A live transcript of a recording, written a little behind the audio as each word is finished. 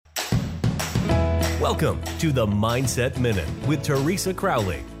Welcome to the Mindset Minute with Theresa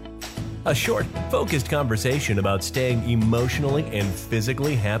Crowley. A short, focused conversation about staying emotionally and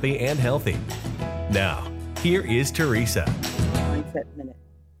physically happy and healthy. Now, here is Theresa. Mindset Minute.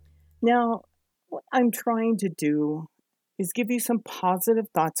 Now, what I'm trying to do is give you some positive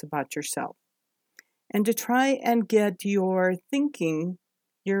thoughts about yourself and to try and get your thinking,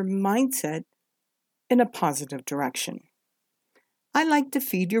 your mindset in a positive direction. I like to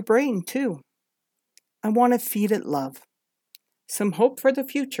feed your brain too. I want to feed it love, some hope for the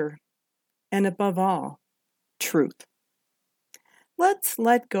future, and above all, truth. Let's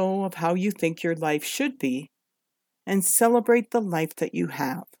let go of how you think your life should be and celebrate the life that you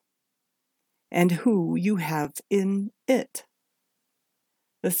have and who you have in it.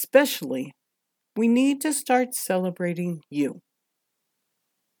 Especially, we need to start celebrating you.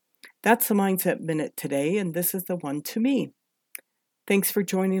 That's the Mindset Minute today, and this is the one to me. Thanks for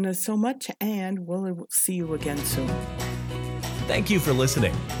joining us so much, and we'll see you again soon. Thank you for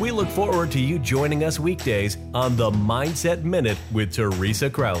listening. We look forward to you joining us weekdays on the Mindset Minute with Theresa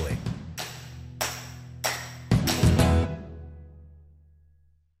Crowley.